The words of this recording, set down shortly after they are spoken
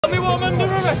me what I'm under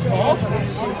arrest for?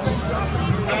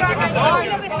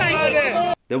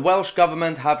 The Welsh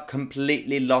government have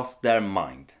completely lost their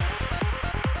mind.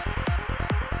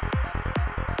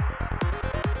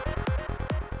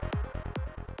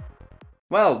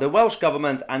 Well, the Welsh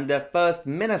government and their First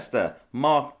Minister,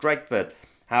 Mark Drakeford,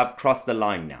 have crossed the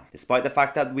line now. Despite the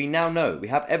fact that we now know, we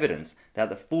have evidence that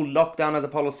the full lockdown as a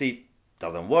policy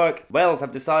doesn't work, Wales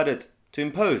have decided to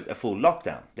impose a full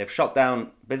lockdown. They've shut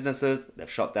down businesses,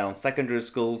 they've shut down secondary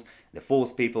schools, they've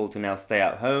forced people to now stay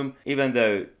at home, even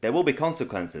though there will be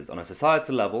consequences on a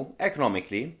societal level,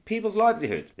 economically, people's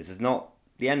livelihood. This is not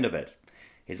the end of it.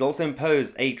 He's also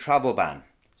imposed a travel ban.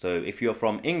 So if you're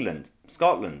from England,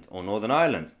 Scotland or Northern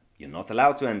Ireland, you're not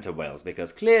allowed to enter Wales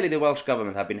because clearly the Welsh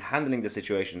government have been handling the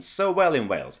situation so well in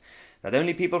Wales that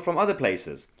only people from other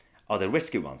places are the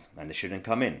risky ones and they shouldn't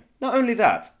come in. Not only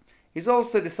that, he's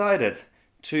also decided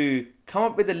to come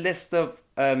up with a list of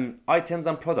items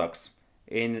and products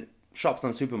in shops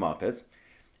and supermarkets,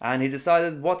 and he's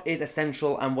decided what is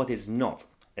essential and what is not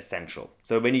essential.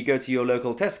 So when you go to your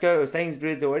local Tesco or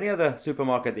Sainsbury's or any other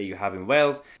supermarket that you have in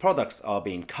Wales, products are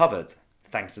being covered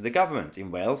thanks to the government in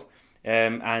Wales.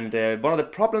 One of the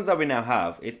problems that we now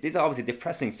have is these are obviously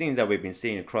depressing scenes that we've been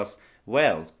seeing across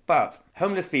Wales, but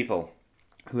homeless people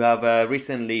who have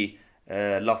recently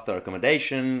lost their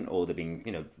accommodation or they've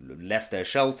been left their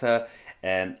shelter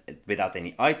without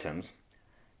any items,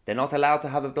 they're not allowed to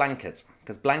have a blanket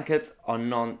because blankets are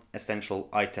non-essential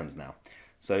items now.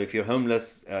 So if you're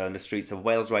homeless in the streets of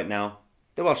Wales right now,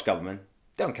 the Welsh government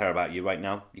don't care about you right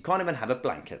now. You can't even have a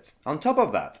blanket. On top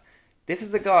of that, this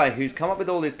is a guy who's come up with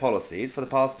all these policies for the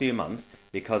past few months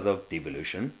because of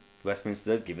devolution.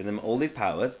 Westminster's given them all these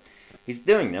powers. He's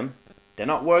doing them. They're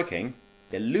not working.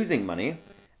 They're losing money.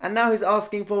 And now he's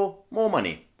asking for more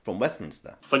money from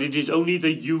Westminster. But it is only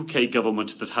the UK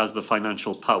government that has the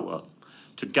financial power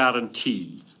to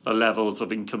guarantee the levels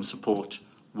of income support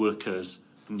workers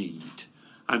need.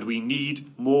 And we need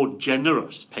more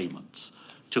generous payments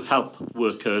to help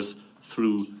workers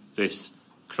through this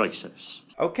crisis.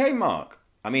 Okay, Mark.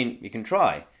 I mean, you can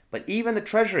try. But even the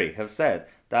Treasury have said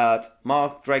that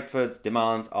Mark Drakeford's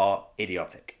demands are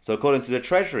idiotic. So according to the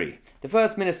Treasury, the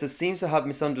First Minister seems to have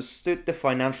misunderstood the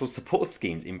financial support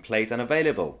schemes in place and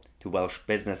available to Welsh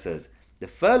businesses. The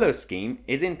furlough scheme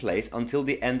is in place until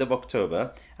the end of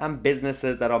October, and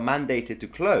businesses that are mandated to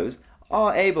close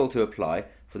are able to apply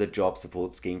for the job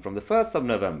support scheme from the 1st of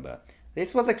November.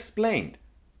 This was explained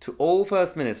to all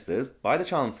First Ministers by the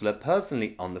Chancellor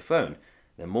personally on the phone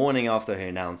the morning after he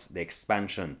announced the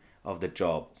expansion of the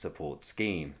job support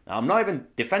scheme. Now, I'm not even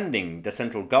defending the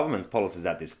central government's policies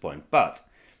at this point, but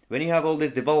when you have all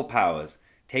these devolved powers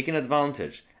taking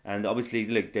advantage, and obviously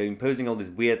look, they're imposing all this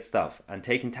weird stuff and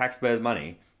taking taxpayers'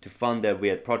 money to fund their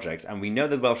weird projects, and we know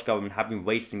the Welsh government have been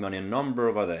wasting money in a number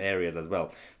of other areas as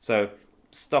well. So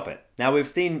stop it. Now, we've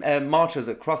seen marches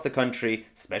across the country,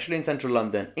 especially in central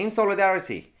London, in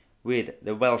solidarity with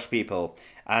the Welsh people.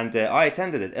 And I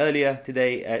attended it earlier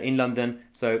today in London,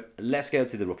 so let's go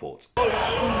to the report.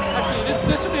 Actually,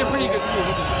 this would be a pretty good view,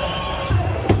 wouldn't it?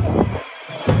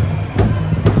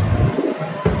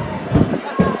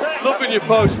 Loving your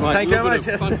post, mate. Thank you very much.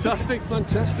 Fantastic,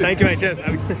 fantastic. Thank you, mate. Cheers.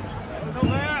 And we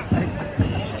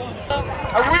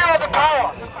are the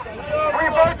power. We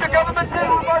vote the governments in, we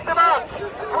vote them out.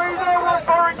 We don't want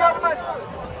foreign governments.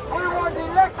 We want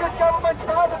elected governments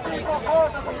for other people, for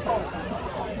other people.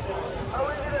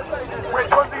 Which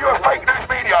ones are your fake news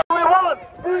media? We want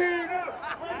freedom.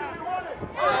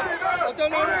 I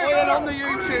don't know, I ain't on the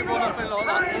YouTube or nothing like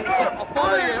that. I'll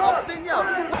follow you, I'll sing you. So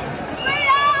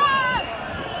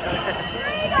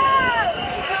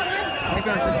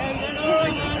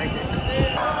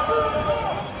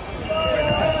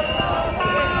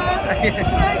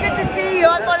good to see you. I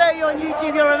follow you on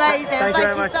YouTube. You're amazing. Thank you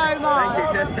so much. Thank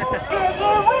you. Cheers.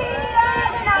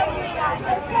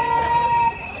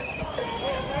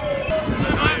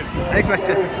 Thanks, mate.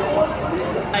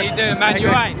 How you doing, man? You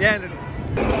right? Yeah.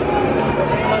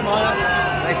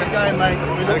 Thanks for going, mate.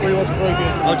 We look really wasn't very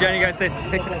good. Oh, Jenny goes too.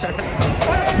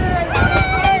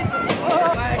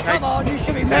 Come on, you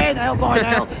should be there now by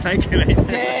now. Thank you, mate.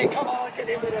 Yeah, come on, get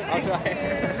in with us. I'll try.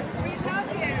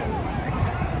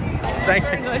 Thank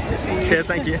you. Nice to see you. Cheers,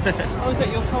 thank you. I was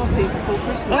at your party before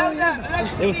Christmas. Oh,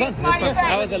 yeah. It was fun.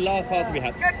 That was the last party we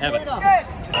had ever.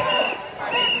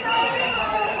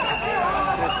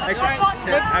 Thanks, mate.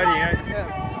 Cheers. How are you?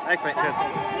 Thanks, mate. Cheers.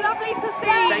 Lovely to see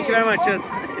you. Thank you very much. Cheers.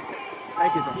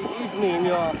 Thank you, sir. Use me in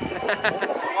your...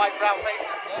 White brown faces.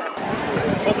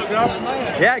 Photograph?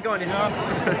 Yeah, go on.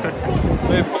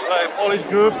 Polish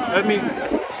group. Let me...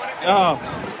 Yeah.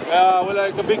 We're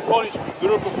like a big Polish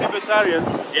group of libertarians.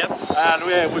 Yep.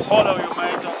 And we follow you,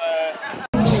 mate.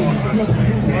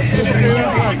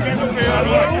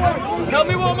 Tell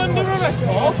me what I'm under arrest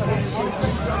for.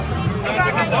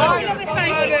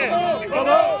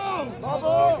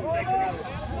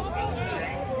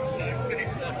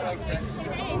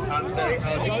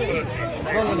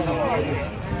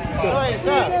 Sorry,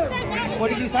 sir. What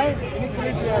did you say? You need to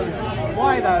leave the area.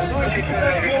 Why though? Where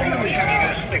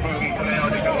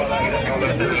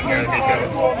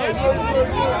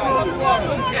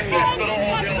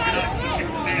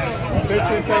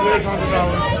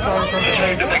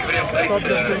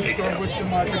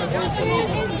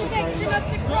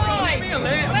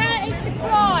is the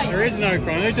crime? There is no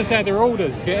crime. They just had their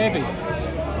orders to get heavy.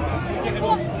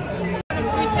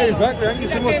 Exactly, haven't you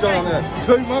seen what's going on there?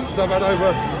 2 months they've had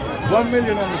over 1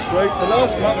 million on the street. The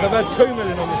last month they've had 2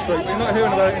 million on the street. But you're not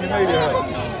hearing about it in the media.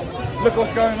 Look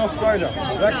what's going on in Australia.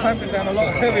 They're clamping down a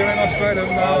lot heavier in Australia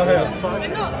than they are here. They're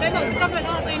not, the government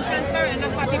aren't being transparent and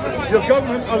that's why people are Your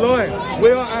government are lying.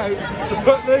 We are out to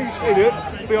put these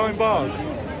idiots behind bars.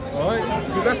 Alright?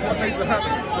 Because that's what needs to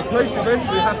happen. The police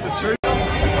eventually have to choose.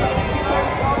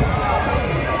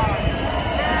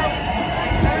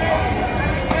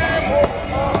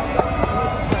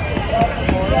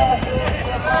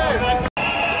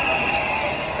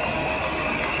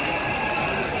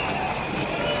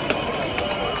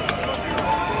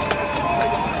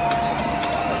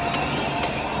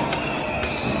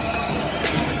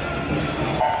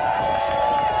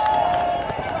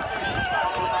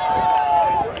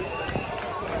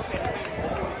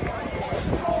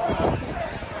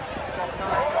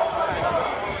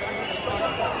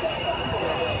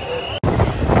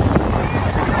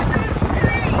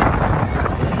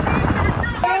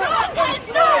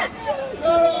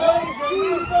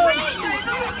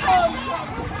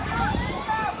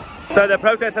 So the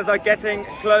protesters are getting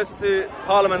close to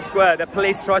Parliament Square. The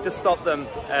police tried to stop them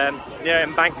near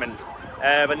Embankment,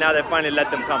 but now they've finally let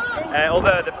them come.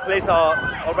 Although the police are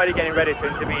already getting ready to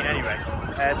intervene anyway,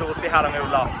 so we'll see how long it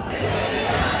will last.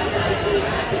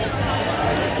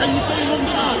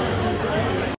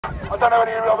 I don't know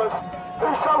any robbers.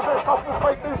 Who sells their stuff in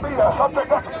fake news media?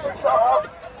 Subject access and shout out.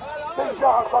 Please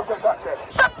shout out subject access.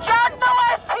 Subject no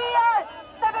FPA!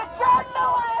 Subject no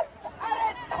F! And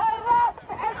it's corrupt!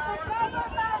 It's the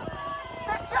government!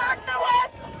 The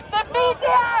journalists, the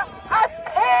media are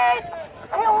paid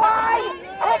to lie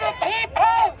to the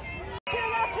people! To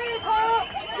the people!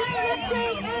 Unity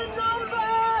in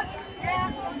numbers!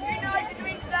 Yeah, united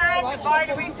we stand! Why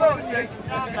do we vote?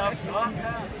 Stand up,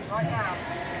 right now.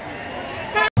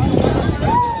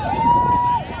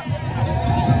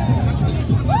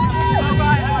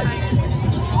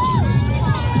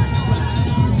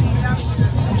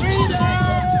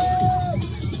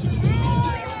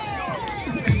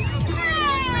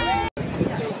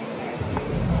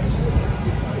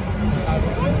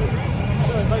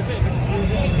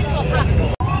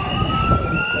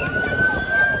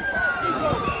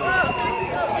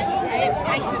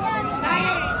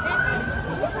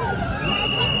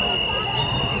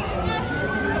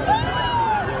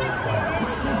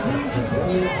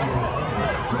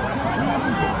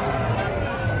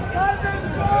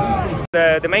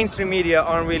 The mainstream media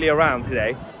aren't really around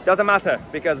today. Doesn't matter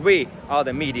because we are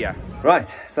the media.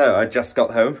 Right, so I just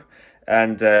got home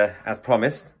and as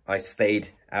promised, I stayed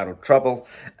out of trouble.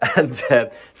 And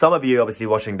some of you obviously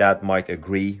watching that might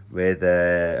agree with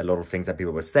a lot of things that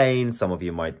people were saying. Some of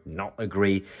you might not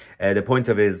agree. The point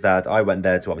of it is that I went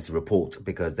there to obviously report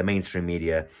because the mainstream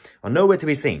media are nowhere to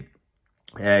be seen.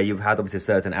 You've had obviously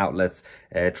certain outlets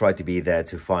try to be there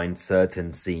to find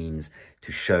certain scenes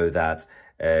to show that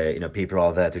you know, people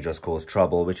are there to just cause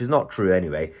trouble, which is not true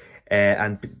anyway.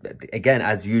 And again,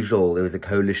 as usual, there was a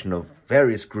coalition of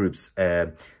various groups.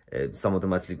 Some of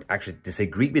them actually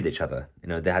disagreed with each other. You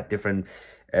know, they had different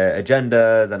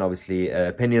agendas and obviously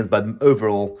opinions, but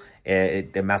overall,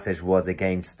 the message was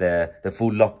against the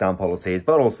full lockdown policies,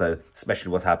 but also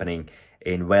especially what's happening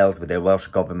in Wales with the Welsh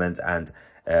government and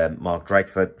Mark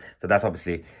Drakeford. So that's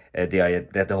obviously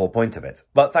the whole point of it.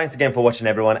 But thanks again for watching,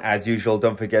 everyone. As usual,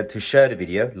 don't forget to share the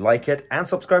video, like it, and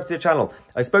subscribe to the channel.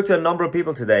 I spoke to a number of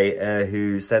people today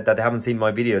who said that they haven't seen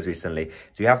my videos recently.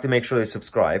 So you have to make sure you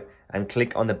subscribe and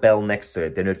click on the bell next to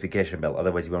it, the notification bell.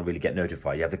 Otherwise, you won't really get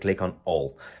notified. You have to click on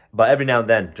all. But every now and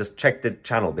then, just check the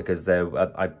channel because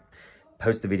I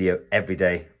post the video every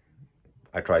day,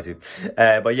 I try to.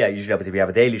 But yeah, usually obviously we have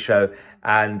a daily show,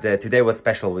 and today was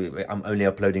special. I'm only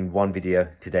uploading one video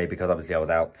today because obviously I was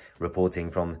out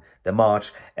reporting from the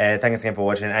march. Thanks again for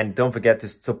watching, and don't forget to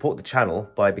support the channel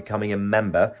by becoming a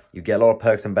member. You get a lot of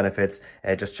perks and benefits.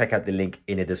 Just check out the link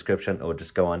in the description, or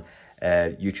just go on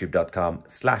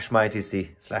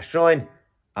youtube.com/mytc/join.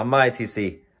 I'm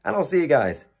mytc, and I'll see you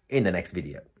guys in the next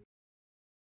video.